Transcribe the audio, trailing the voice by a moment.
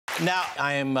Now,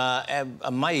 I am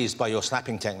amazed by your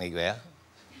slapping technique there.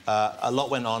 A lot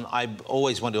went on. I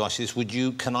always wanted to ask you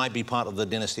this. Can I be part of the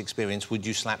Dynasty experience? Would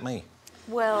you slap me?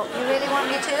 Well, you really want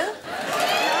me to? No?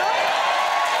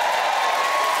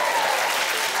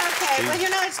 OK, well, you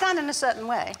know, it's done in a certain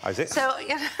way. Oh, is it? So,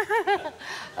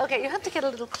 OK, you have to get a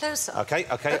little closer. OK.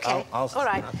 I'll... All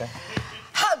right. Okay.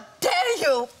 How dare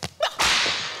you!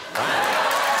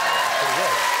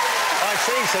 I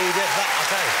see, so you get that.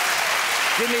 OK.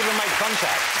 Didn't even make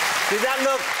contact. Did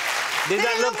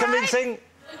that look convincing? Right?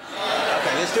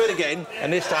 OK, let's do it again.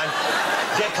 And this time,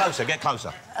 get closer, get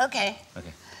closer. OK.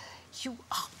 You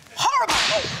are horrible!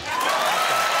 Oh.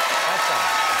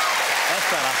 That's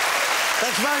better.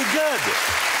 That's very good.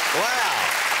 Wow.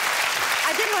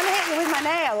 I didn't want to hit you with my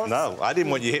nails. No, I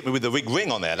didn't want you to hit me with the big ring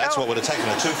on there. That's what would have taken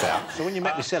the tooth out. So when you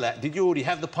met Priscilla, did you already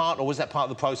have the part, or was that part of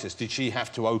the process? Did she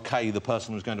have to OK the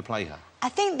person who was going to play her? I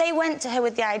think they went to her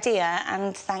with the idea,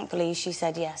 and thankfully she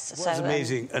said yes. Well, so,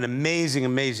 amazing, an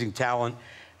amazing talent.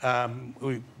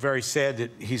 We're very sad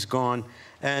that he's gone,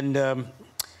 and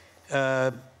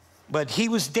but he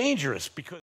was dangerous because.